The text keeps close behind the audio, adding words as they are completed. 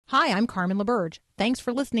Hi, I'm Carmen LaBerge. Thanks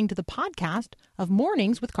for listening to the podcast of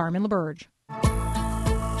Mornings with Carmen LaBerge.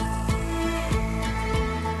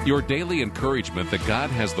 Your daily encouragement that God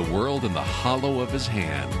has the world in the hollow of His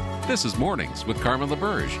hand. This is Mornings with Carmen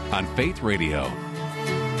LaBerge on Faith Radio. If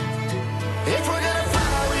we're gonna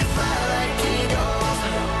fly, we fly like eagles.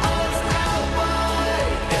 Arms out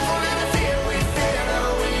wide. If we're gonna fear, we fear no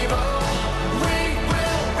evil. We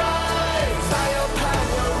will rise. By your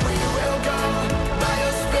power, we will go. By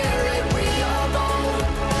your spirit, we are bold.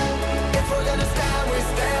 If we're gonna stand, we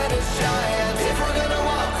stand as giants. If we're gonna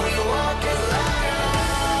walk, we walk as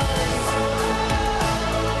lions.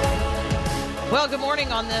 Well, good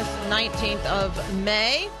morning on this 19th of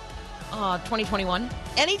May. 2021.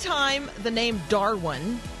 Anytime the name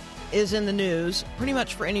Darwin is in the news, pretty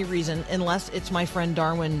much for any reason, unless it's my friend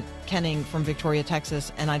Darwin Kenning from Victoria,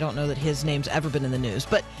 Texas, and I don't know that his name's ever been in the news,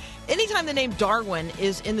 but anytime the name Darwin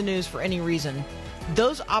is in the news for any reason,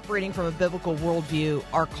 those operating from a biblical worldview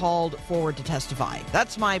are called forward to testify.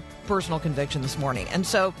 That's my personal conviction this morning. And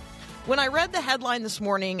so when I read the headline this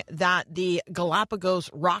morning that the Galapagos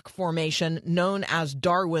rock formation known as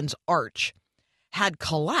Darwin's Arch had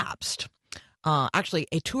collapsed. Actually,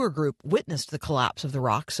 a tour group witnessed the collapse of the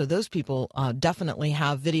rock, so those people definitely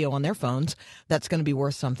have video on their phones. That's going to be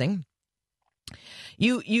worth something.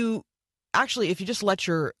 You actually, if you just let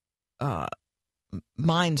your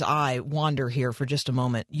mind's eye wander here for just a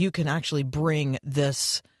moment, you can actually bring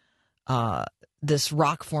this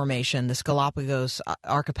rock formation, this Galapagos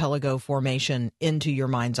archipelago formation, into your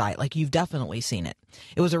mind's eye. Like, you've definitely seen it.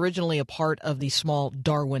 It was originally a part of the small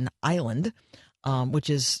Darwin Island, which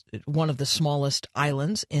is one of the smallest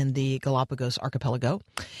islands in the Galapagos archipelago.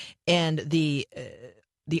 And the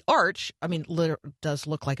arch, I mean, does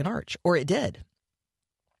look like an arch, or it did,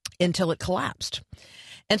 until it collapsed.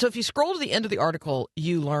 And so if you scroll to the end of the article,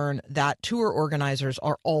 you learn that tour organizers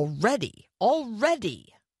are already,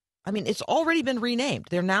 I mean, it's already been renamed.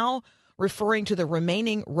 They're now referring to the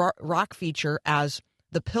remaining rock feature as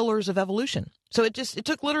the Pillars of Evolution. So it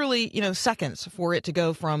took literally, seconds for it to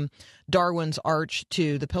go from Darwin's Arch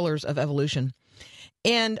to the Pillars of Evolution.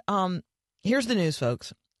 And here's the news,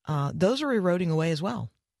 folks. Those are eroding away as well.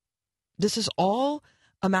 This is all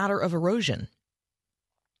a matter of erosion.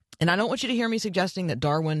 And I don't want you to hear me suggesting that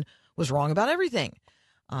Darwin was wrong about everything.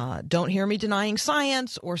 Don't hear me denying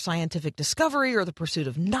science or scientific discovery or the pursuit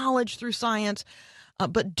of knowledge through science.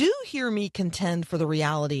 But do hear me contend for the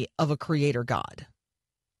reality of a creator God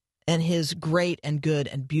and his great and good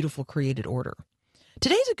and beautiful created order.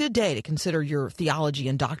 Today's a good day to consider your theology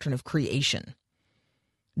and doctrine of creation.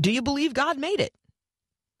 Do you believe God made it?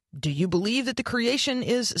 Do you believe that the creation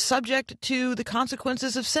is subject to the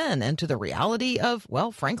consequences of sin and to the reality of,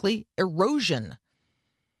 well, frankly, erosion?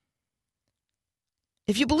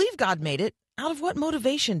 If you believe God made it, out of what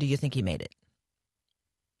motivation do you think he made it?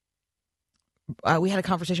 We had a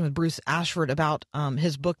conversation with Bruce Ashford about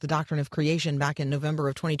his book, The Doctrine of Creation, back in November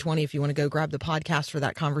of 2020. If you want to go grab the podcast for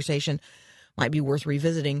that conversation, might be worth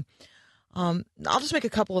revisiting. I'll just make a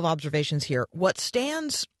couple of observations here. What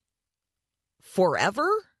stands forever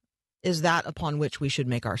is that upon which we should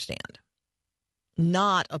make our stand,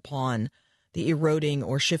 not upon the eroding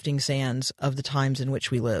or shifting sands of the times in which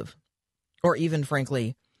we live, or even,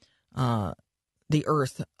 frankly, the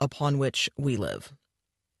earth upon which we live.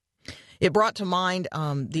 It brought to mind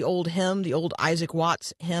the old hymn, the old Isaac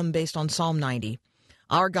Watts hymn based on Psalm 90.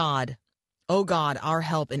 Our God, O God, our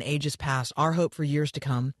help in ages past, our hope for years to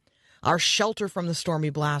come, our shelter from the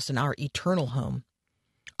stormy blast and our eternal home.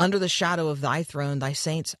 Under the shadow of thy throne, thy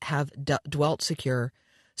saints have dwelt secure.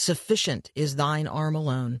 Sufficient is thine arm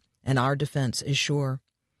alone, and our defense is sure.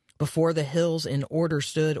 Before the hills in order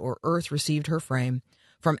stood, or earth received her frame,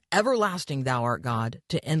 from everlasting thou art God,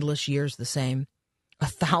 to endless years the same.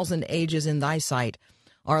 1,000 ages in thy sight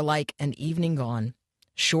are like an evening gone,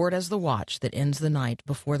 short as the watch that ends the night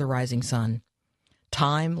before the rising sun.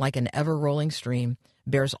 Time, like an ever-rolling stream,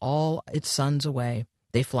 bears all its sons away.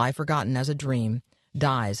 They fly forgotten as a dream,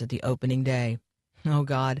 dies at the opening day. O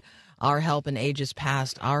God, our help in ages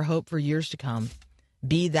past, our hope for years to come,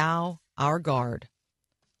 be thou our guard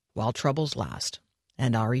while troubles last,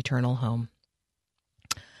 and our eternal home.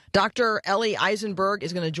 Dr. Ellie Eisenberg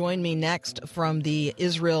is going to join me next from the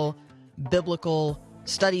Israel Biblical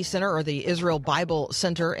Study Center, or the Israel Bible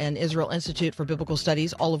Center and Israel Institute for Biblical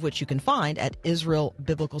Studies, all of which you can find at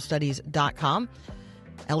israelbiblicalstudies.com.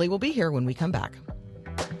 Ellie will be here when we come back.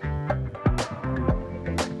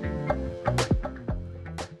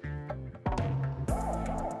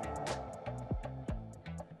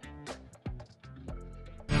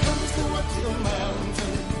 Come to the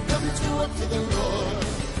mountain, to the Lord.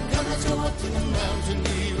 Come to the mountain,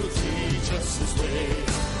 he will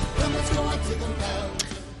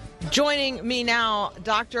Joining me now,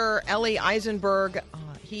 Dr. Eli Eisenberg.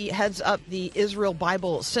 He heads up the Israel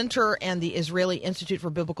Bible Center and the Israeli Institute for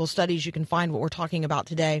Biblical Studies. You can find what we're talking about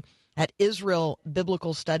today at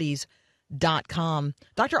israelbiblicalstudies.com.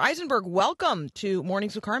 Dr. Eisenberg, welcome to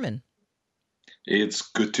Mornings with Carmen. It's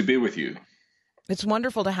good to be with you. It's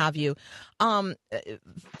wonderful to have you.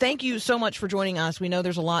 Thank you so much for joining us. We know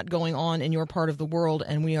there's a lot going on in your part of the world,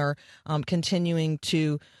 and we are continuing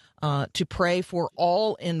to pray for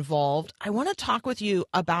all involved. I want to talk with you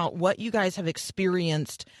about what you guys have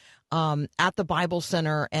experienced at the Bible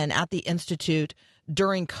Center and at the Institute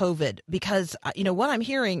during COVID, because, what I'm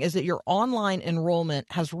hearing is that your online enrollment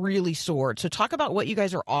has really soared. So talk about what you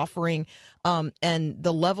guys are offering and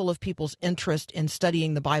the level of people's interest in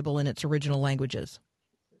studying the Bible in its original languages.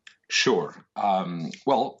 Sure.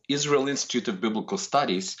 Well, Israel Institute of Biblical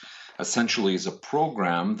Studies essentially is a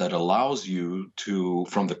program that allows you to,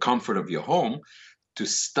 from the comfort of your home, to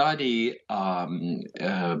study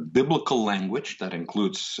biblical language that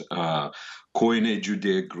includes Koine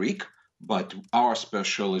Judeo-Greek, but our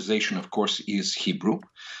specialization, of course, is Hebrew,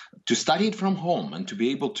 to study it from home and to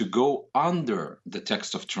be able to go under the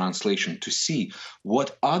text of translation to see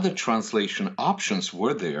what other translation options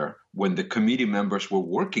were there when the committee members were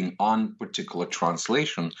working on particular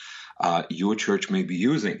translation your church may be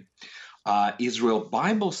using. Israel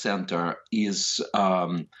Bible Center is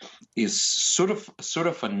sort of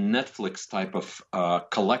a Netflix type of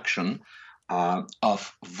connection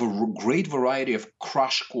of great variety of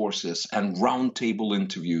crash courses and roundtable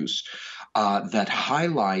interviews that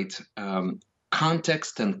highlight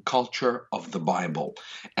context and culture of the Bible.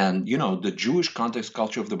 And, the Jewish context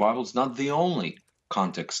culture of the Bible is not the only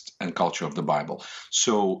context and culture of the Bible.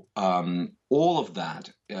 So all of that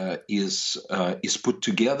is put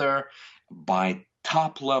together by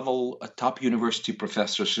top university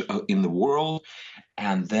professors in the world,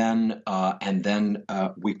 and then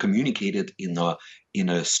we communicate it in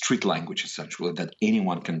a street language, essentially, that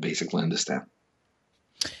anyone can basically understand.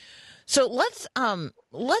 So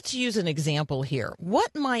let's use an example here.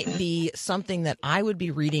 What might be something that I would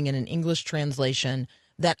be reading in an English translation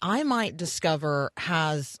that I might discover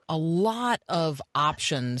has a lot of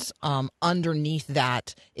options underneath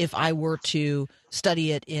that if I were to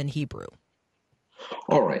study it in Hebrew?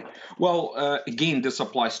 All right. Well, again, this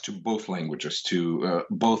applies to both languages, to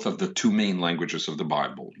both of the two main languages of the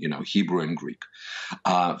Bible, Hebrew and Greek.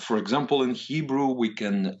 For example, in Hebrew, we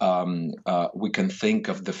can think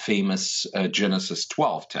of the famous Genesis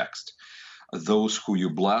 12 text: "Those who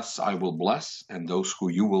you bless, I will bless, and those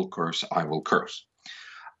who you will curse, I will curse."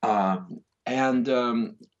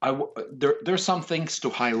 There's some things to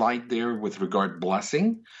highlight there with regard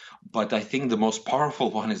blessing, but I think the most powerful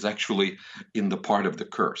one is actually in the part of the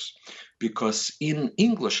curse. Because in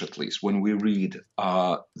English, at least, when we read,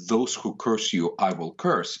 "those who curse you, I will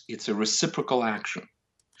curse," it's a reciprocal action.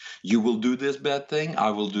 You will do this bad thing, I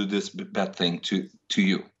will do this bad thing to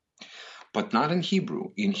you. But not in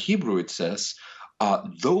Hebrew. In Hebrew, it says,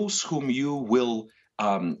 "those whom you will,"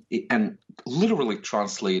 and literally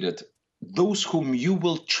translated, "those whom you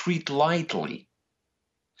will treat lightly,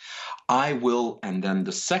 I will," and then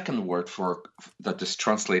the second word for that is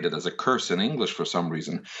translated as a curse in English for some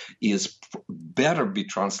reason is better be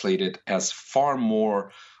translated as far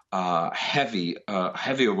more heavy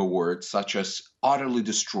of a word, such as utterly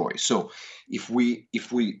destroy. So if we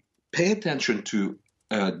pay attention to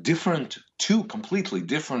two completely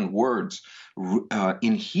different words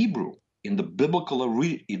in Hebrew, in the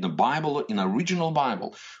original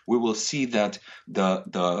Bible, we will see that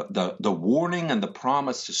the warning and the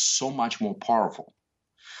promise is so much more powerful.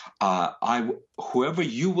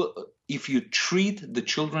 If you treat the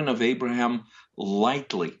children of Abraham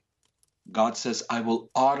lightly, God says, "I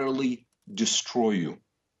will utterly destroy you."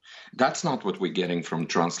 That's not what we're getting from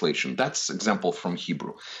translation. That's example from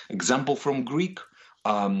Hebrew. Example from Greek,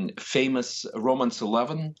 famous Romans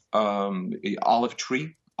 11, olive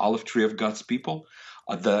tree of God's people,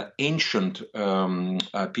 the ancient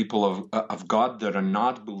people of God that are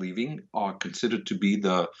not believing are considered to be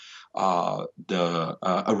the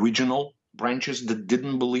original branches that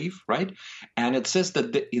didn't believe, right? And it says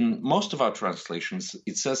that in most of our translations,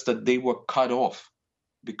 it says that they were cut off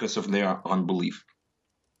because of their unbelief.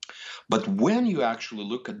 But when you actually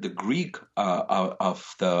look at the Greek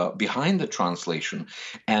behind the translation,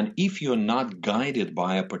 and if you're not guided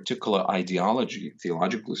by a particular ideology,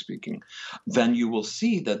 theologically speaking, then you will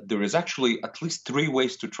see that there is actually at least three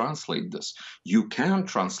ways to translate this. You can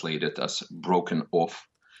translate it as broken off.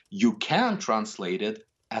 You can translate it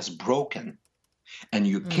as broken. And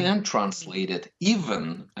you can translate it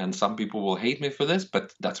even, and some people will hate me for this,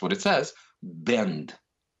 but that's what it says, bend.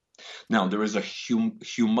 Now, there is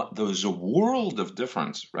a world of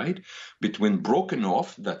difference, right, between broken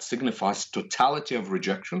off, that signifies totality of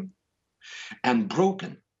rejection, and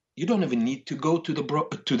broken. You don't even need to go to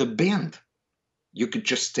the band. You could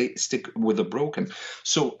just stick with the broken.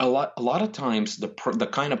 So a lot of times the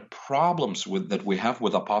kind of problems that we have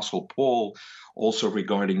with Apostle Paul, also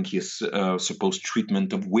regarding his supposed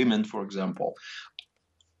treatment of women, for example,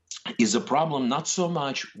 is a problem not so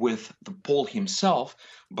much with Paul himself,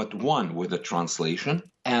 but one, with the translation,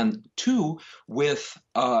 and two, with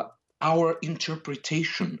our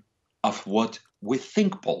interpretation of what we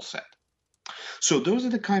think Paul said. So those are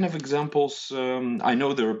the kind of examples. I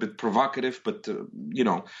know they're a bit provocative, but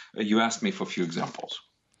you asked me for a few examples.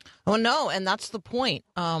 Oh, no, and that's the point.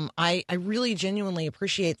 I really genuinely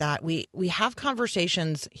appreciate that. We have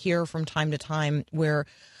conversations here from time to time where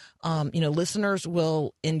listeners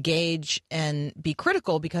will engage and be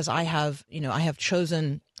critical because I have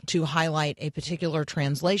chosen to highlight a particular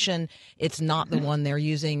translation. It's not the one they're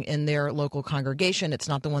using in their local congregation. It's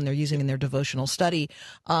not the one they're using in their devotional study.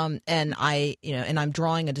 And I'm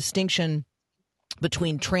drawing a distinction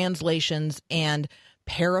between translations and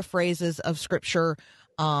paraphrases of Scripture,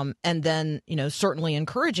 and then, certainly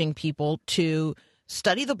encouraging people to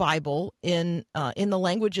study the Bible in the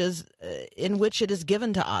languages in which it is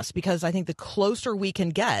given to us, because I think the closer we can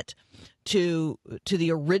get to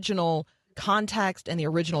the original context and the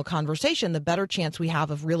original conversation, the better chance we have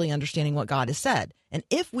of really understanding what God has said. And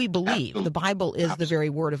if we believe the Bible is the very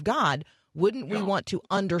Word of God, wouldn't we want to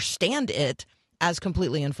understand it as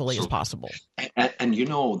completely and fully as possible? And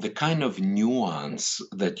the kind of nuance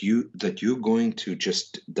that you're going to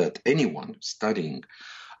that anyone studying,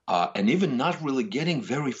 and even not really getting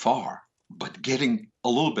very far, but getting a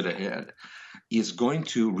little bit ahead, is going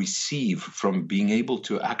to receive from being able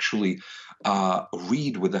to actually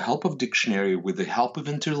read with the help of dictionary, with the help of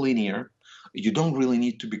interlinear. You don't really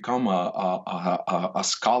need to become a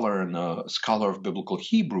scholar and a scholar of biblical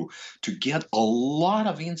Hebrew to get a lot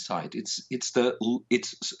of insight.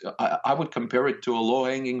 I would compare it to a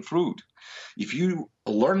low-hanging fruit. If you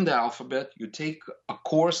learn the alphabet, you take a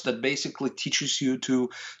course that basically teaches you to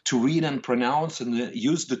read and pronounce and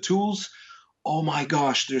use the tools. Oh my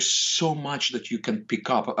gosh, there's so much that you can pick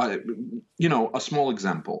up. A small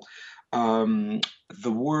example. The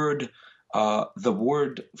word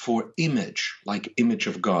for image, like image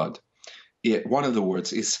of God, one of the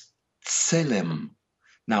words is tselem.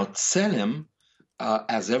 Now, tselem,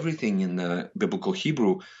 as everything in the biblical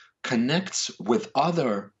Hebrew, connects with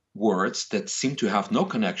other words that seem to have no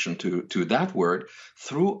connection to that word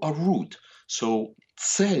through a root. So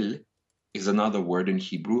tsel is another word in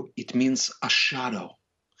Hebrew. It means a shadow.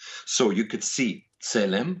 So you could see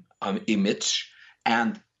tselem, an image,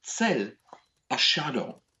 and tsel, a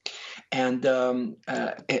shadow. And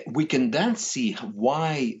we can then see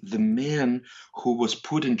why the man who was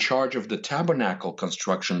put in charge of the tabernacle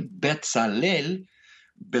construction, Bezalel,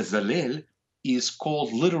 is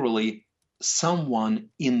called literally someone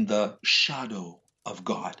in the shadow of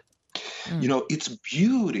God. It's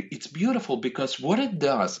beautiful because what it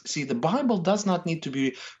does, see, the Bible does not need to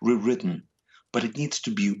be rewritten, but it needs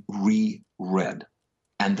to be reread.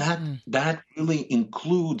 And that really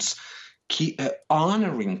includes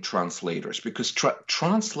honoring translators, because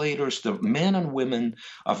translators, the men and women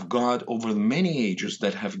of God over many ages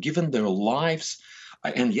that have given their lives,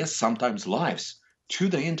 and yes, sometimes lives, to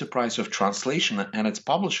the enterprise of translation and its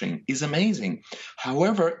publishing, is amazing.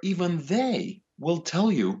 However, even they will tell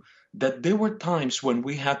you that there were times when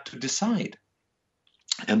we had to decide.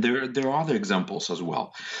 And there are other examples as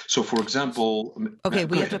well. So, for example... Okay,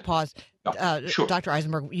 we have to pause. Sure. Dr.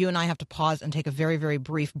 Eisenberg, you and I have to pause and take a very, very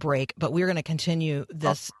brief break, but we're going to continue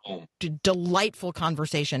this delightful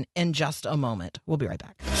conversation in just a moment. We'll be right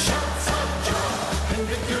back. Shouts of joy and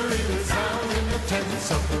victory resound in the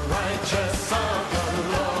tents of the righteous of the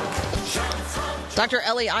Lord. Shouts of Dr.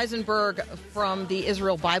 Eli Eisenberg from the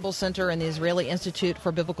Israel Bible Center and the Israeli Institute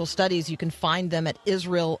for Biblical Studies. You can find them at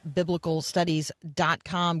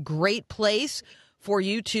israelbiblicalstudies.com. Great place for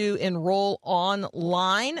you to enroll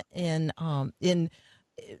online in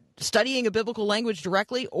studying a biblical language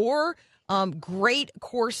directly, or great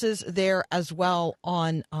courses there as well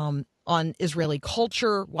on Israeli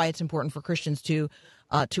culture, why it's important for Christians to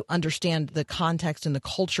understand the context and the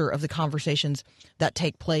culture of the conversations that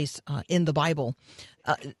take place in the Bible.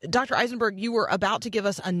 Dr. Eisenberg, you were about to give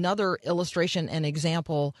us another illustration and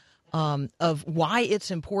example of why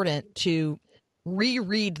it's important to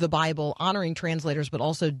reread the Bible, honoring translators, but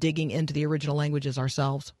also digging into the original languages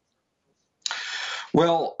ourselves.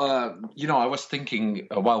 Well, I was thinking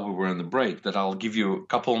while we were in the break that I'll give you a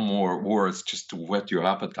couple more words just to whet your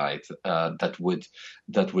appetite that would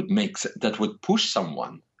push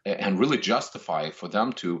someone and really justify for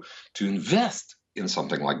them to invest in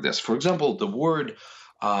something like this. For example, the word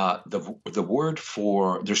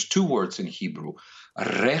for there's two words in Hebrew,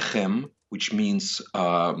 rechem, which means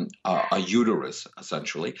a uterus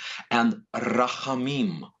essentially, and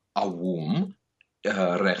rachamim, a womb,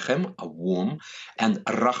 rechem, a womb, and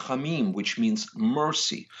rachamim, which means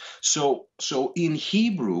mercy. So in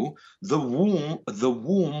Hebrew, the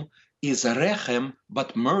womb is rechem,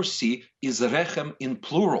 but mercy is rechem in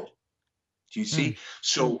plural. Do you see?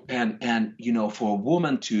 So and for a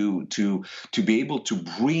woman to be able to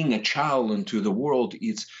bring a child into the world,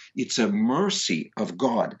 it's a mercy of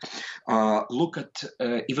God. Look at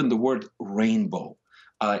even the word rainbow.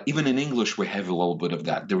 Even in English, we have a little bit of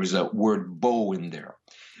that. There is a word bow in there.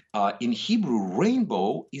 In Hebrew,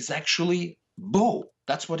 rainbow is actually bow.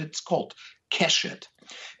 That's what it's called, keshet.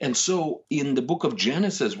 And so in the book of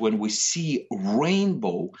Genesis, when we see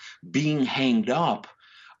rainbow being hanged up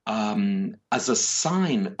as a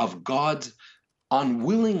sign of God's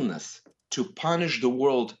unwillingness to punish the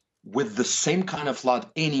world with the same kind of flood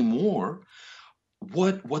anymore,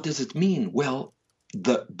 what does it mean? Well,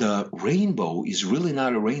 the rainbow is really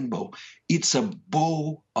not a rainbow. It's a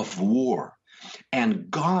bow of war. And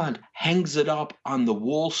God hangs it up on the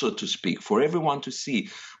wall, so to speak, for everyone to see.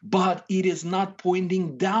 But it is not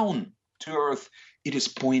pointing down to earth. It is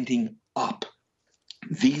pointing up.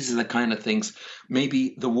 These are the kind of things,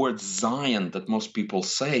 maybe the word Zion that most people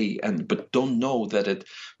say, but don't know that it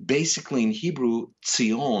basically in Hebrew,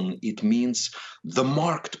 Zion, it means the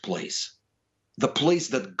marked place, the place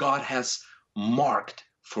that God has marked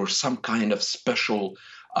for some kind of special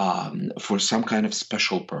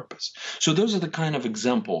purpose. So those are the kind of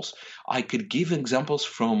examples. I could give examples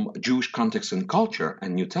from Jewish context and culture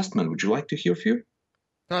and New Testament. Would you like to hear a few?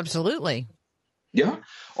 Absolutely. Yeah.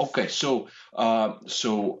 Okay. So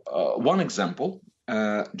one example,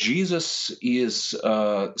 Jesus is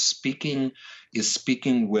speaking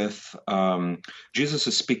with a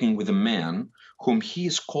man whom he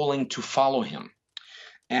is calling to follow him.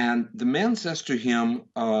 And the man says to him,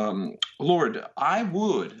 Lord, I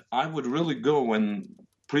would really go and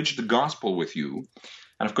preach the gospel with you.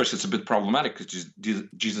 And of course, it's a bit problematic because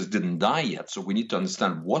Jesus didn't die yet. So we need to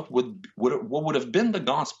understand what would have been the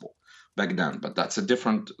gospel back then. But that's a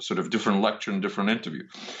different lecture and different interview.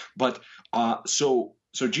 But so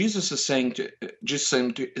Jesus is saying to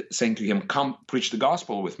him, come preach the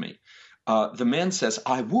gospel with me. The man says,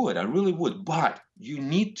 I really would, but you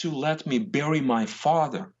need to let me bury my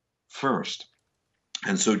father first.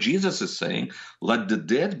 And so Jesus is saying, let the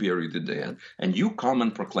dead bury the dead, and you come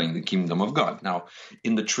and proclaim the kingdom of God. Now,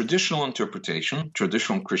 in the traditional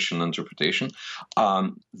Christian interpretation,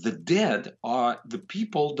 the dead are the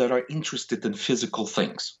people that are interested in physical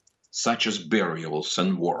things, such as burials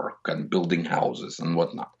and work and building houses and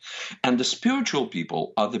whatnot. And the spiritual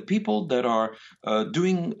people are the people that are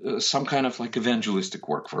doing some kind of like evangelistic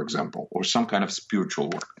work, for example, or some kind of spiritual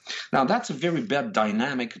work. Now, that's a very bad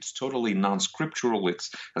dynamic. It's totally non-scriptural. It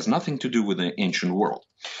has nothing to do with the ancient world.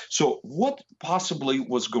 So what possibly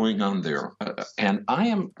was going on there? And I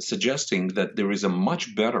am suggesting that there is a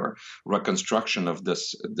much better reconstruction of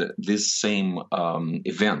this same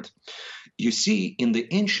event. You see, in the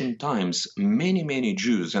ancient times, many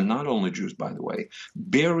Jews, and not only Jews, by the way,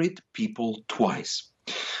 buried people twice.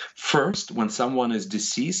 First, when someone is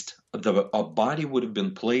deceased, a body would have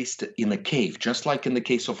been placed in a cave, just like in the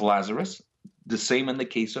case of Lazarus, the same in the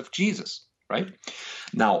case of Jesus, right?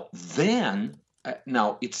 Now,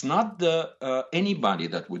 it's not anybody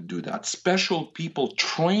that would do that. Special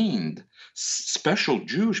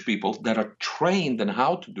Jewish people that are trained in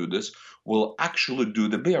how to do this will actually do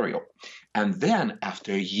the burial. And then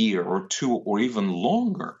after a year or two or even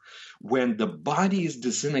longer, when the body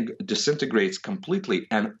disintegrates completely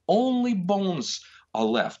and only bones are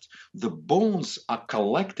left, the bones are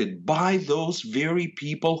collected by those very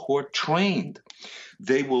people who are trained.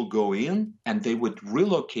 They will go in and they would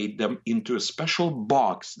relocate them into a special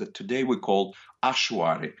box that today we call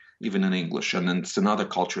ashwari, even in English, and it's in other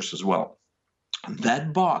cultures as well.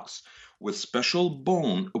 That box with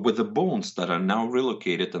the bones that are now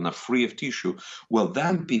relocated and are free of tissue will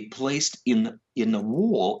then be placed in a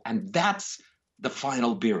wall, and that's the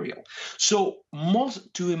final burial. So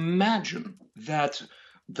to imagine that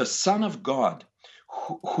the Son of God,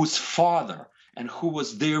 whose Father and who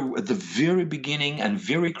was there at the very beginning and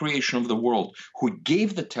very creation of the world, who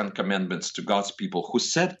gave the Ten Commandments to God's people, who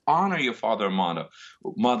said, honor your father and mother,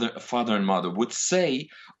 would say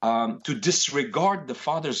to disregard the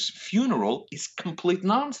father's funeral is complete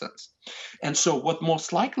nonsense. And so what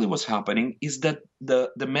most likely was happening is that the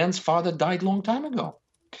man's father died long time ago.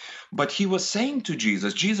 But he was saying to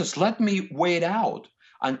Jesus, Jesus, let me wait out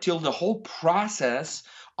until the whole process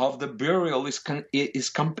of the burial is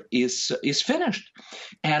finished.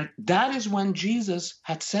 And that is when Jesus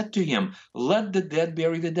had said to him, let the dead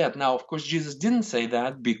bury the dead. Now, of course, Jesus didn't say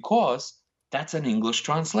that because that's an English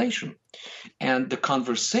translation. And the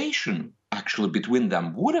conversation actually between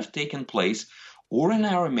them would have taken place or in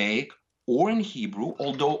Aramaic or in Hebrew,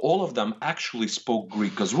 although all of them actually spoke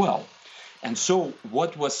Greek as well. And so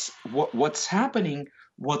what's happening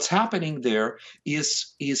there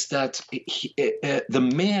is that the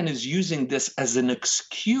man is using this as an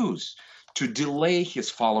excuse to delay his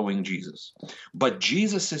following Jesus. But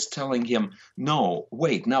Jesus is telling him, no,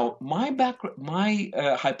 wait. Now, my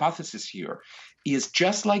hypothesis here is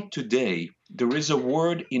just like today, there is a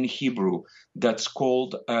word in Hebrew that's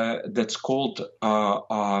called a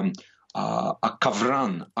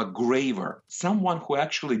kavran, a graver, someone who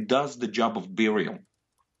actually does the job of burial.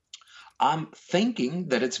 I'm thinking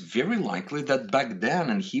that it's very likely that back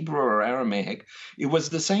then in Hebrew or Aramaic, it was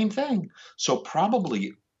the same thing. So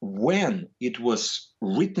probably when it was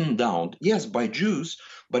written down, yes, by Jews,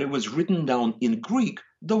 but it was written down in Greek,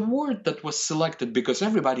 the word that was selected, because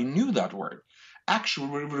everybody knew that word,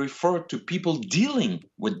 actually referred to people dealing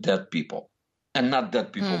with dead people. And not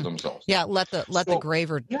dead people themselves. Yeah, let the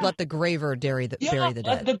graver bury the dead.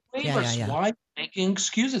 Let the gravers. Yeah. Why making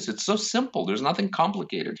excuses? It's so simple. There's nothing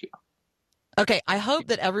complicated here. Okay, I hope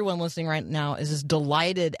that everyone listening right now is as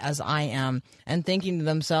delighted as I am and thinking to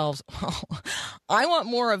themselves, oh, I want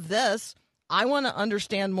more of this. I want to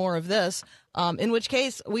understand more of this, in which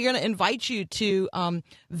case we're going to invite you to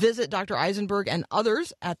visit Dr. Eisenberg and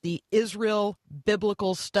others at the Israel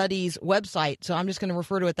Biblical Studies website. So I'm just going to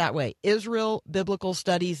refer to it that way,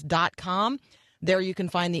 israelbiblicalstudies.com. There you can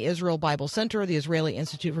find the Israel Bible Center, the Israeli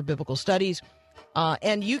Institute for Biblical Studies,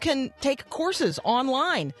 and you can take courses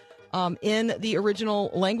online in the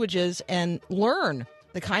original languages and learn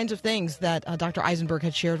the kinds of things that Dr. Eisenberg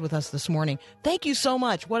had shared with us this morning. Thank you so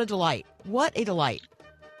much. What a delight. What a delight.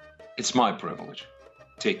 It's my privilege.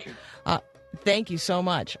 Take care. Thank you so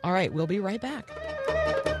much. All right, we'll be right back.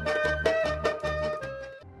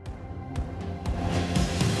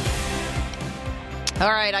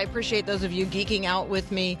 All right, I appreciate those of you geeking out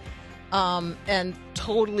with me and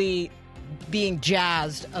totally being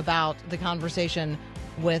jazzed about the conversation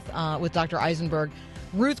with Dr. Eisenberg.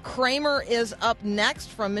 Ruth Kramer is up next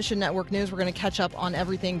from Mission Network News. We're going to catch up on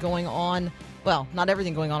everything going on. Well, not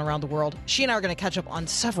everything going on around the world. She and I are going to catch up on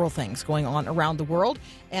several things going on around the world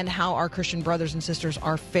and how our Christian brothers and sisters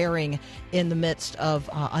are faring in the midst of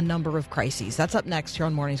a number of crises. That's up next here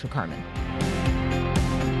on Mornings with Carmen.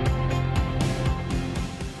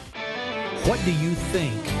 What do you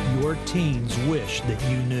think your teens wish that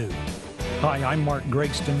you knew? Hi, I'm Mark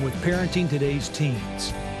Gregston with Parenting Today's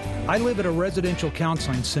Teens. I live at a residential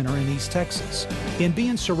counseling center in East Texas, and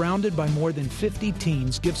being surrounded by more than 50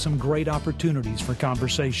 teens gives some great opportunities for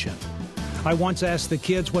conversation. I once asked the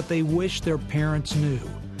kids what they wish their parents knew.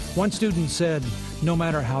 One student said, no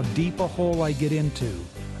matter how deep a hole I get into,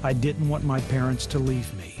 I didn't want my parents to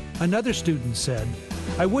leave me. Another student said,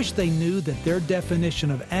 I wish they knew that their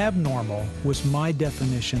definition of abnormal was my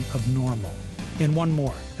definition of normal. And one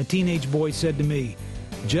more, a teenage boy said to me,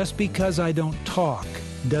 just because I don't talk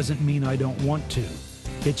doesn't mean I don't want to.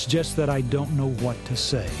 It's just that I don't know what to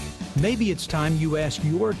say. Maybe it's time you ask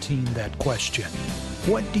your teen that question.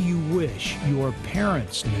 What do you wish your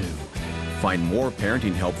parents knew? Find more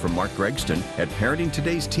parenting help from Mark Gregston at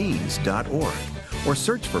parentingtodaysteens.org or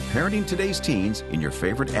search for Parenting Today's Teens in your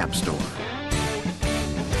favorite app store.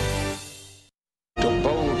 To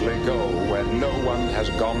boldly go where no one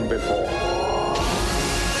has gone before.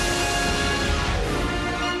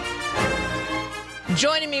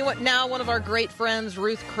 Joining me now, one of our great friends,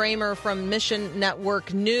 Ruth Kramer from Mission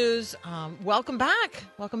Network News. Welcome back.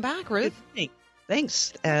 Welcome back, Ruth. Hey,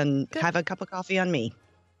 thanks. And Good. Have a cup of coffee on me.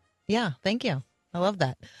 Yeah, thank you. I love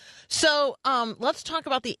that. So let's talk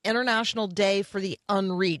about the International Day for the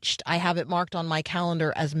Unreached. I have it marked on my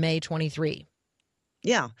calendar as May 23.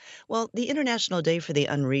 Yeah. Well, the International Day for the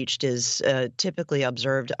Unreached is typically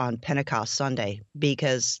observed on Pentecost Sunday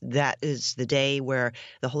because that is the day where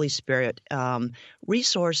the Holy Spirit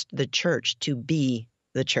resourced the church to be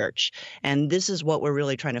the church. And this is what we're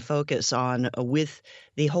really trying to focus on with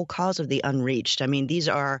the whole cause of the unreached. I mean, these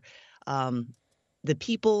are the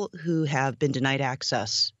people who have been denied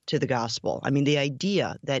access to the gospel. I mean, the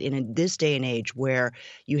idea that in this day and age where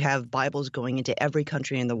you have Bibles going into every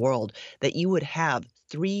country in the world, that you would have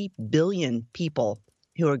 3 billion people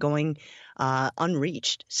who are going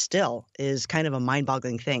unreached still is kind of a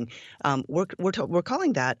mind-boggling thing. We're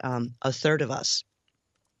calling that a third of us,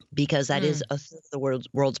 because that is a third of the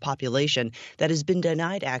world's population that has been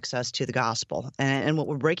denied access to the gospel. And what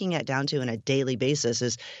we're breaking it down to on a daily basis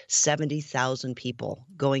is 70,000 people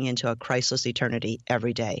going into a Christless eternity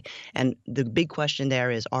every day. And the big question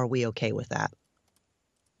there is, are we okay with that?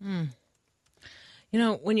 You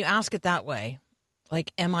know, when you ask it that way,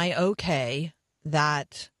 like, am I okay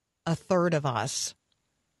that a third of us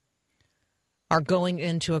are going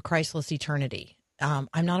into a Christless eternity? I'm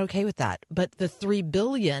not okay with that. But the 3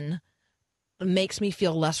 billion makes me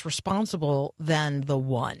feel less responsible than the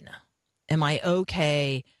one. Am I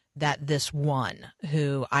okay that this one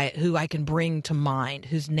who I can bring to mind,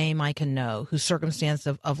 whose name I can know, whose circumstance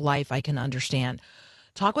of life I can understand?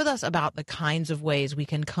 Talk with us about the kinds of ways we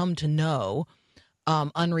can come to know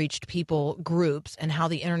unreached people groups, and how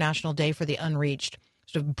the International Day for the Unreached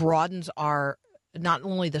sort of broadens our, not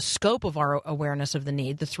only the scope of our awareness of the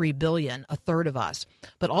need, the 3 billion, a third of us,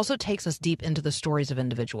 but also takes us deep into the stories of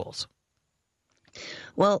individuals.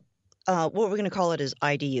 Well, what we're going to call it is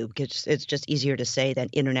IDU, because it's just easier to say than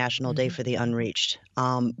International Day for the Unreached.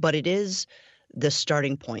 But it is the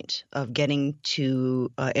starting point of getting to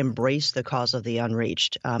embrace the cause of the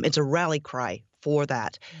unreached. It's a rally cry for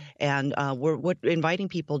that, and we're inviting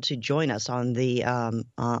people to join us on the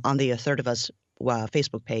A Third of Us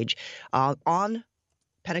Facebook page on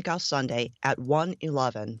Pentecost Sunday at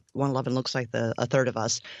 1:11. 1:11 looks like a third of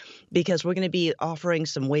us, because we're going to be offering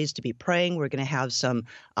some ways to be praying. We're going to have some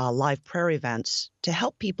live prayer events to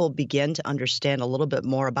help people begin to understand a little bit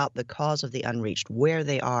more about the cause of the unreached, where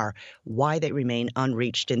they are, why they remain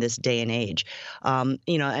unreached in this day and age.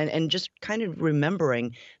 And just kind of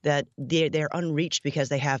remembering that they're unreached because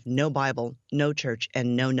they have no Bible, no church,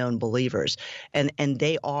 and no known believers. And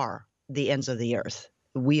they are the ends of the earth.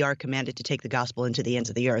 We are commanded to take the gospel into the ends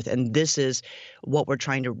of the earth, and this is what we're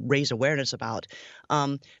trying to raise awareness about.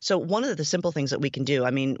 So one of the simple things that we can do,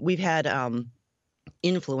 I mean, we've had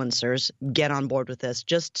influencers get on board with this,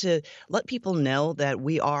 just to let people know that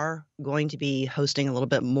we are going to be hosting a little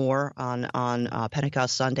bit more on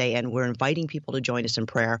Pentecost Sunday, and we're inviting people to join us in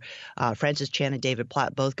prayer. Francis Chan and David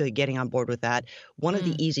Platt both getting on board with that. One of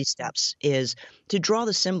the easy steps is to draw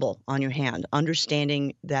the symbol on your hand,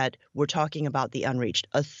 understanding that we're talking about the unreached.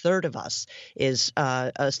 A third of us is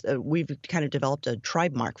we've kind of developed a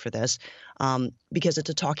tribe mark for this because it's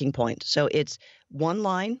a talking point. So it's one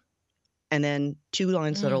line and then 2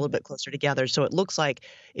 lines that are a little bit closer together. So it looks like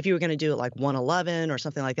if you were going to do it like 111 or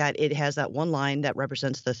something like that, it has that one line that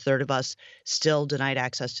represents the third of us still denied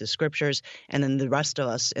access to scriptures, and then the rest of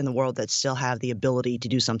us in the world that still have the ability to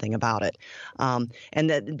do something about it. And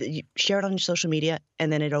that you share it on your social media, and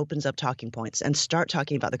then it opens up talking points, and start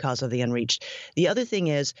talking about the cause of the unreached. The other thing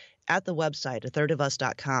is, at the website,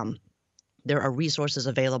 athirdofus.com, there are resources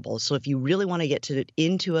available. So if you really want to get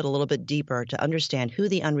into it a little bit deeper to understand who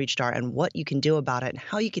the unreached are and what you can do about it and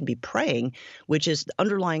how you can be praying, which is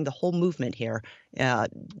underlying the whole movement here,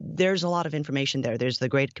 there's a lot of information there. There's the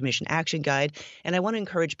Great Commission Action Guide. And I want to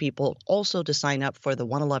encourage people also to sign up for the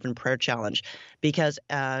 111 Prayer Challenge, because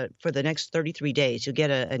for the next 33 days, you'll get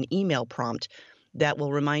an email prompt that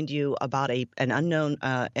will remind you about an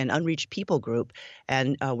unreached people group.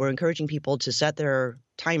 And we're encouraging people to set their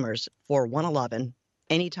timers for 111,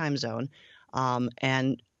 any time zone,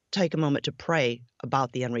 and take a moment to pray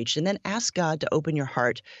about the unreached, and then ask God to open your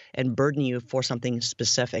heart and burden you for something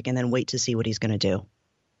specific, and then wait to see what he's going to do.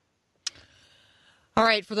 All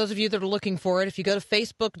right, for those of you that are looking for it, if you go to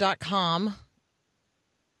facebook.com,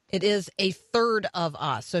 it is a third of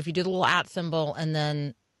us. So if you do the little @ symbol and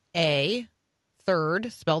then a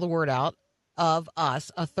third, spell the word out, of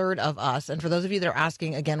us, a third of us. And for those of you that are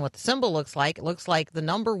asking again what the symbol looks like, it looks like the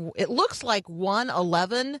number, it looks like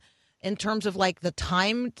 111 in terms of like the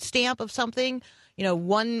time stamp of something,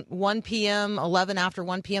 1 p.m., 11 after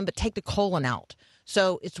 1 p.m., but take the colon out.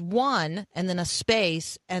 So it's 1 and then a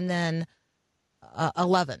space and then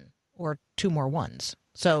 11 or 2 more ones.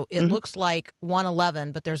 So it looks like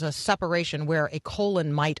 111, but there's a separation where a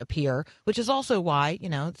colon might appear, which is also why,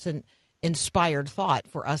 it's an inspired thought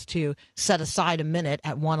for us to set aside a minute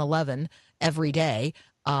at 111 every day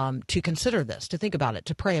to consider this, to think about it,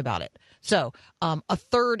 to pray about it. So a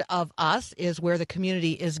third of us is where the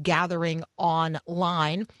community is gathering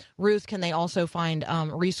online. Ruth, can they also find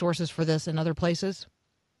resources for this in other places?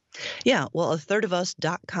 Yeah, well,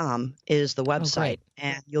 athirdofus.com is the website, great.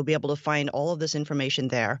 and you'll be able to find all of this information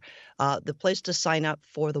there. The place to sign up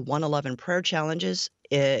for the 111 prayer challenges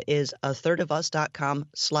is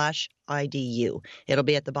athirdofus.com/IDU. It'll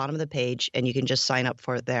be at the bottom of the page, and you can just sign up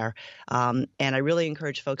for it there. And I really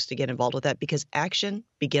encourage folks to get involved with that because action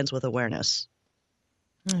begins with awareness.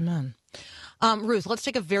 Amen. Ruth, let's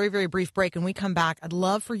take a very, very brief break. When we come back, I'd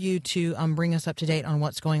love for you to bring us up to date on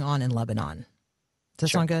what's going on in Lebanon.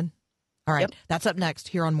 Does that sound good? All right. Yep. That's up next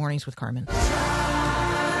here on Mornings with Carmen.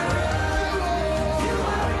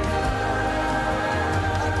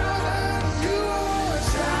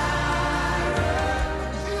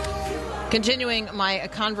 Continuing my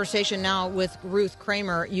conversation now with Ruth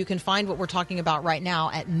Kramer. You can find what we're talking about right now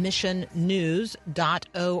at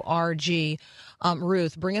missionnews.org.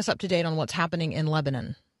 Ruth, bring us up to date on what's happening in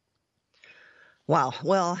Lebanon. Wow.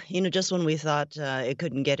 Well, just when we thought it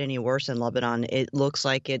couldn't get any worse in Lebanon, it looks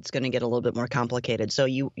like it's going to get a little bit more complicated. So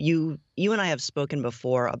you and I have spoken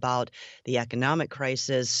before about the economic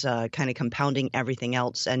crisis kind of compounding everything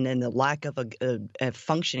else, and then the lack of a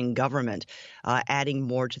functioning government adding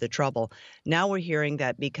more to the trouble. Now we're hearing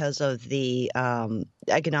that because of the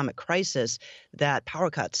economic crisis, that power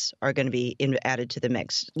cuts are going to be added to the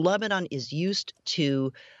mix. Lebanon is used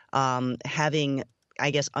to having,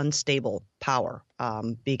 I guess, unstable power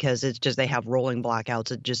because it's just they have rolling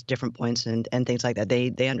blackouts at just different points and things like that.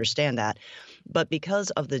 They understand that. But because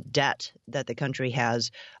of the debt that the country has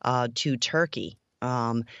to Turkey,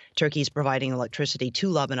 Turkey's providing electricity to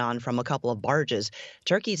Lebanon from a couple of barges.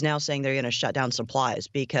 Turkey's now saying they're going to shut down supplies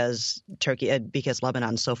because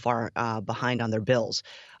Lebanon's so far behind on their bills.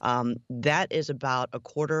 That is about a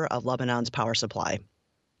quarter of Lebanon's power supply.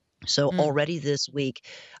 So already this week,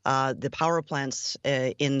 the power plants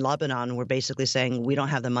in Lebanon were basically saying, we don't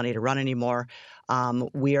have the money to run anymore.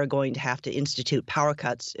 We are going to have to institute power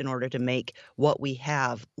cuts in order to make what we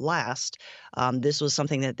have last. This was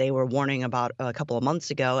something that they were warning about a couple of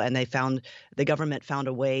months ago, and the government found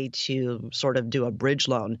a way to sort of do a bridge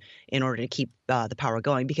loan in order to keep the power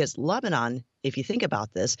going. Because Lebanon, if you think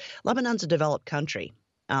about this, Lebanon's a developed country.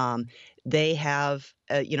 They have,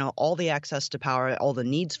 all the access to power, all the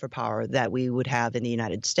needs for power that we would have in the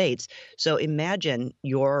United States. So imagine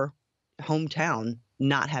your hometown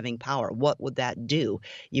not having power. What would that do?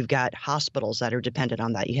 You've got hospitals that are dependent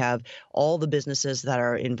on that. You have all the businesses that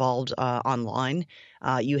are involved online.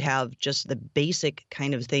 You have just the basic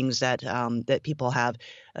kind of things that that people have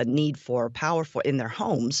a need for power for in their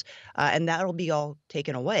homes, and that'll be all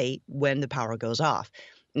taken away when the power goes off.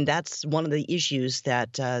 And that's one of the issues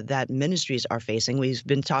that that ministries are facing. We've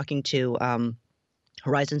been talking to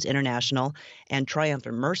Horizons International and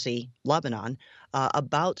Triumphant Mercy Lebanon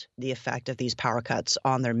about the effect of these power cuts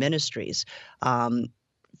on their ministries.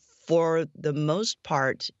 For the most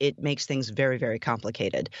part, it makes things very, very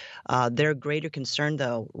complicated. Their greater concern,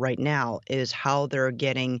 though, right now is how they're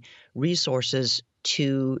getting resources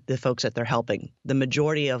to the folks that they're helping, the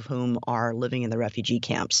majority of whom are living in the refugee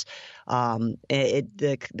camps.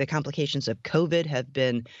 The complications of COVID have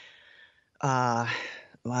been,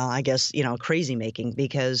 I guess, crazy making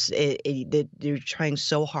because they're trying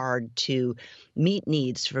so hard to meet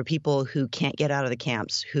needs for people who can't get out of the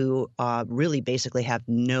camps, who really basically have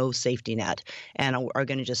no safety net and are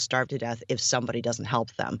going to just starve to death if somebody doesn't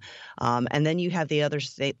help them. And then you have the other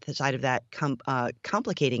side of that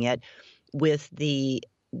complicating it with the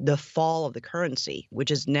fall of the currency,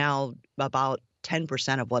 which is now about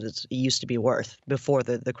 10% of what it used to be worth before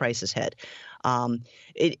the crisis hit.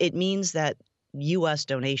 It means that U.S.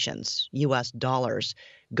 donations, U.S. dollars,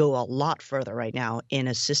 go a lot further right now in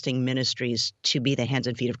assisting ministries to be the hands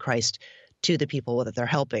and feet of Christ to the people that they're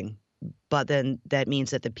helping. But then that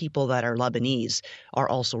means that the people that are Lebanese are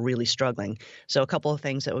also really struggling. So a couple of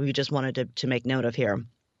things that we just wanted to make note of here.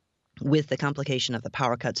 With the complication of the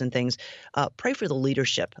power cuts and things, pray for the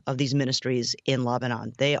leadership of these ministries in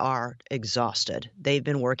Lebanon. They are exhausted. They've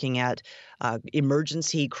been working at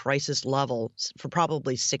emergency crisis levels for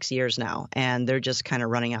probably 6 years now, and they're just kind of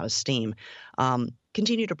running out of steam.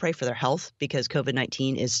 Continue to pray for their health because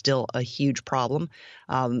COVID-19 is still a huge problem.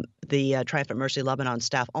 The Triumphant Mercy Lebanon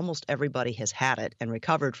staff, almost everybody has had it and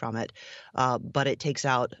recovered from it, but it takes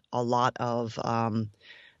out a lot of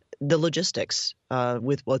the logistics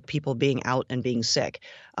with people being out and being sick.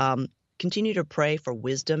 Continue to pray for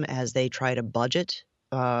wisdom as they try to budget.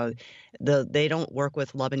 They don't work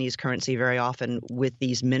with Lebanese currency very often with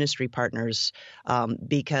these ministry partners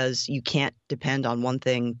because you can't depend on one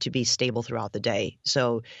thing to be stable throughout the day.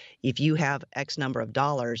 So if you have X number of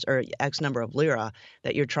dollars or X number of lira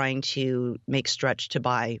that you're trying to make stretch to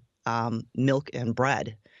buy milk and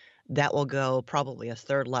bread, that will go probably a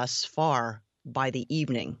third less far by the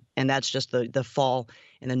evening. And that's just the fall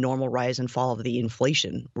and the normal rise and fall of the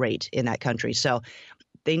inflation rate in that country. So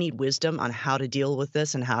they need wisdom on how to deal with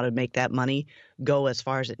this and how to make that money go as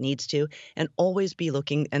far as it needs to, and always be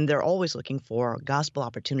looking, and they're always looking for gospel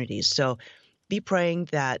opportunities. So be praying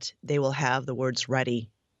that they will have the words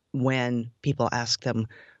ready when people ask them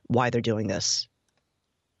why they're doing this.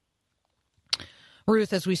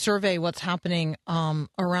 Ruth, as we survey what's happening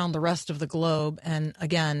around the rest of the globe, and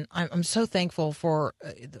again, I'm so thankful for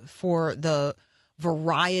the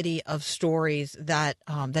variety of stories that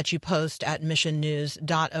you post at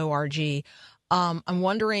missionnews.org. I'm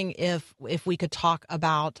wondering if we could talk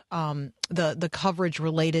about the coverage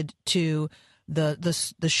related to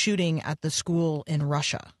the shooting at the school in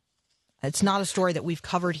Russia. It's not a story that we've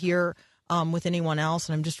covered here with anyone else,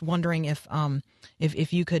 and I'm just wondering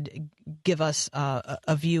if you could give us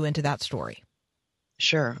a view into that story.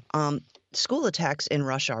 Sure. School attacks in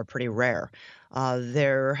Russia are pretty rare.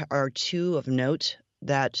 There are two of note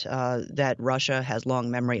that Russia has long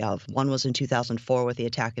memory of. One was in 2004 with the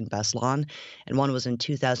attack in Beslan, and one was in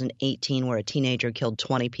 2018 where a teenager killed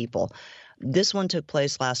 20 people. This one took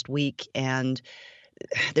place last week, and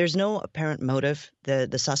there's no apparent motive.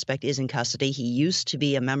 The suspect is in custody. He used to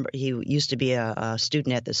be a member. He used to be a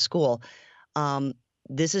student at this school.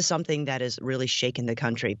 This is something that has really shaken the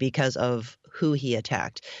country because of who he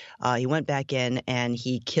attacked. He went back in and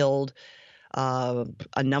he killed a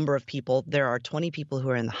number of people. There are 20 people who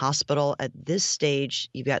are in the hospital. At this stage,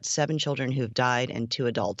 you've got 7 children who have died and 2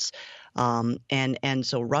 adults. And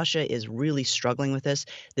so Russia is really struggling with this.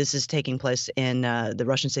 This is taking place in the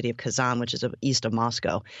Russian city of Kazan, which is east of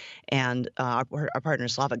Moscow. And our partner,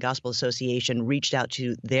 Slavic Gospel Association, reached out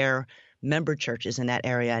to their member churches in that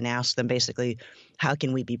area and asked them basically, how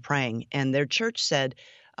can we be praying? And their church said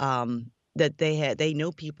that they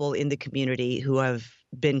know people in the community who have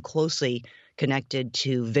been closely connected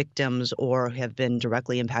to victims or have been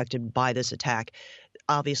directly impacted by this attack.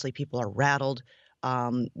 Obviously, people are rattled.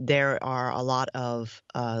 There are a lot of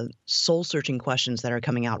soul-searching questions that are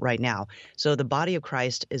coming out right now. So the body of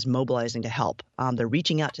Christ is mobilizing to help. They're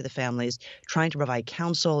reaching out to the families, trying to provide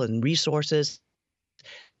counsel and resources,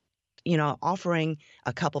 offering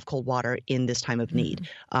a cup of cold water in this time of need.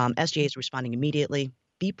 SGA is responding immediately.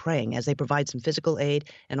 Be praying as they provide some physical aid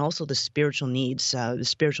and also the spiritual needs, the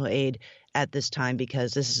spiritual aid at this time,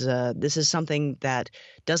 because this is something that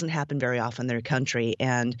doesn't happen very often in their country,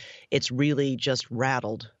 and it's really just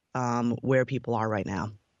rattled where people are right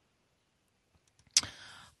now.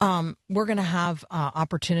 We're going to have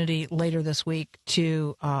opportunity later this week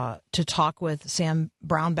to talk with Sam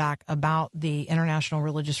Brownback about the International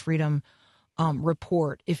Religious Freedom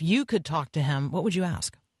report. If you could talk to him, what would you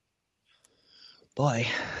ask? Boy,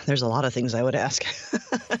 there's a lot of things I would ask.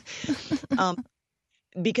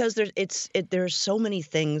 Because there's so many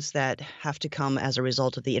things that have to come as a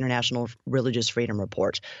result of the International Religious Freedom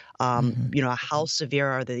Report. How severe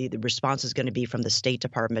are the responses going to be from the State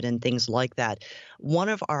Department and things like that. One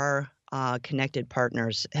of our connected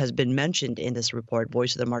partners has been mentioned in this report,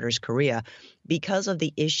 Voice of the Martyrs Korea, because of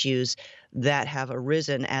the issues that have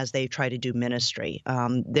arisen as they try to do ministry.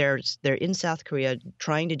 They're in South Korea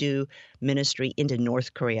trying to do ministry into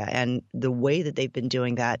North Korea, and the way that they've been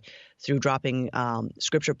doing that through dropping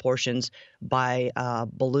scripture portions by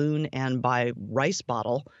balloon and by rice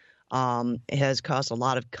bottle has caused a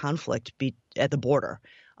lot of conflict at the border.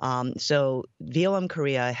 So VOM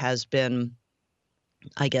Korea has been,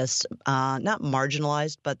 I guess, not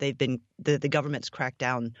marginalized, but they've been the government's cracked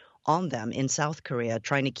down on them in South Korea,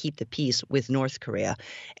 trying to keep the peace with North Korea.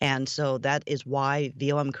 And so that is why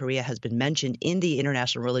VOM Korea has been mentioned in the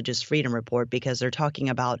International Religious Freedom Report, because they're talking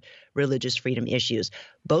about religious freedom issues.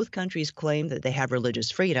 Both countries claim that they have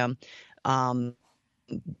religious freedom. Obviously,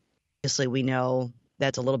 we know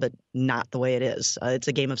that's a little bit not the way it is. It's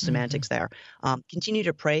a game of semantics there. Continue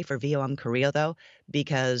to pray for VOM Korea, though,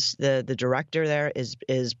 because the director there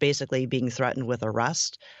is basically being threatened with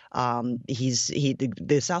arrest.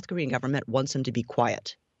 The South Korean government wants him to be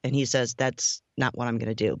quiet. And he says, that's not what I'm going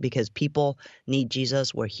to do, because people need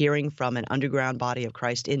Jesus. We're hearing from an underground body of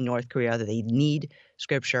Christ in North Korea that they need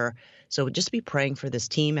scripture. So just be praying for this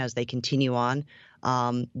team as they continue on.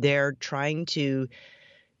 They're trying to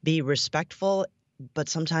be respectful, but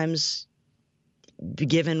sometimes,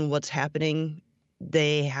 given what's happening,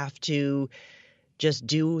 they have to just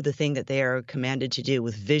do the thing that they are commanded to do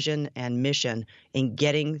with vision and mission in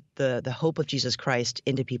getting the hope of Jesus Christ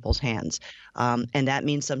into people's hands. And that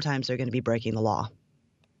means sometimes they're going to be breaking the law.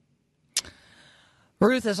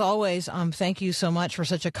 Ruth, as always, thank you so much for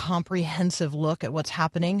such a comprehensive look at what's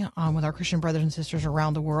happening with our Christian brothers and sisters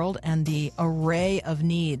around the world and the array of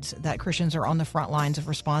needs that Christians are on the front lines of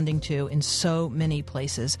responding to in so many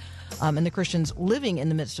places, and the Christians living in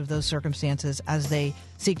the midst of those circumstances as they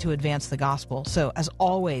seek to advance the gospel. So, as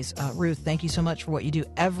always, Ruth, thank you so much for what you do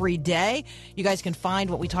every day. You guys can find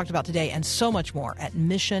what we talked about today and so much more at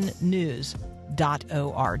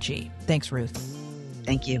missionnews.org. Thanks, Ruth.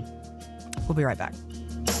 Thank you. We'll be right back.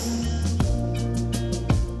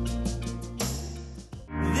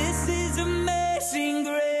 This is amazing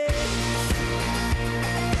grace.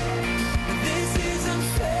 This is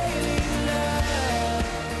unfailing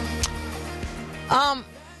love.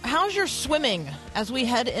 How's your swimming as we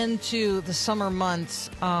head into the summer months?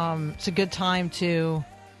 It's a good time to,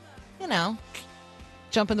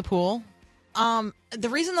 jump in the pool. The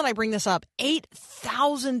reason that I bring this up,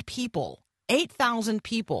 8,000 people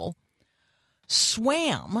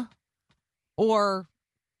swam, or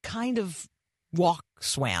kind of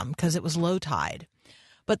swam because it was low tide,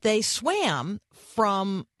 but they swam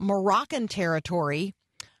from Moroccan territory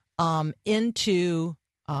into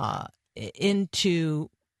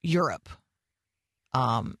Europe.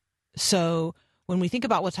 So when we think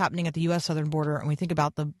about what's happening at the U.S. southern border, and we think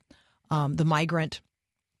about the migrant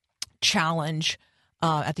challenge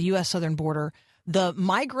at the U.S. southern border, the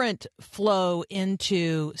migrant flow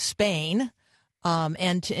into Spain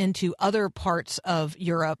and into other parts of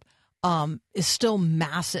Europe is still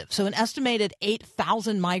massive. So an estimated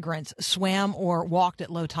 8,000 migrants swam or walked at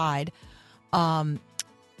low tide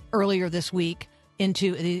earlier this week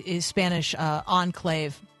into the Spanish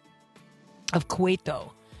enclave of Quetta.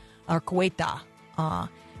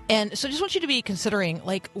 And so I just want you to be considering,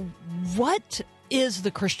 what is the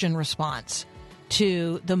Christian response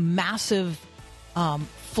to the massive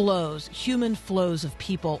human flows of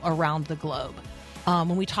people around the globe?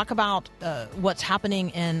 When we talk about what's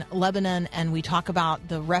happening in Lebanon, and we talk about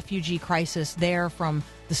the refugee crisis there from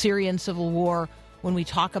the Syrian civil war, when we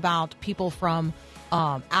talk about people from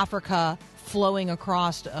Africa flowing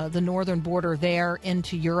across the northern border there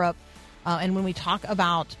into Europe, and when we talk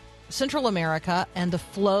about Central America and the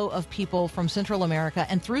flow of people from Central America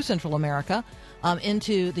and through Central America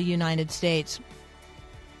into the United States,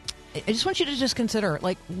 I just want you to just consider,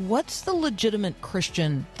 what's the legitimate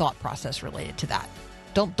Christian thought process related to that?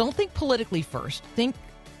 Don't think politically first. Think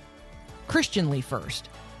Christianly first.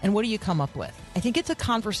 And what do you come up with? I think it's a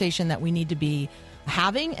conversation that we need to be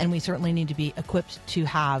having, and we certainly need to be equipped to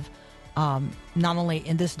have, not only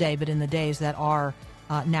in this day, but in the days that are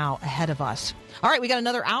now ahead of us. All right, we got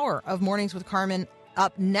another hour of Mornings with Carmen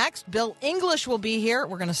up next. Bill English will be here.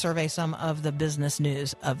 We're going to survey some of the business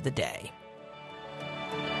news of the day.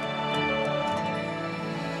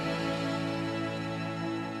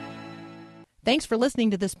 Thanks for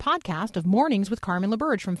listening to this podcast of Mornings with Carmen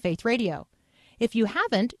LaBerge from Faith Radio. If you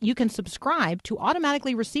haven't, you can subscribe to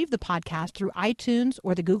automatically receive the podcast through iTunes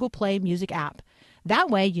or the Google Play Music app.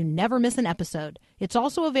 That way you never miss an episode. It's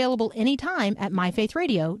also available anytime at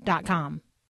myfaithradio.com.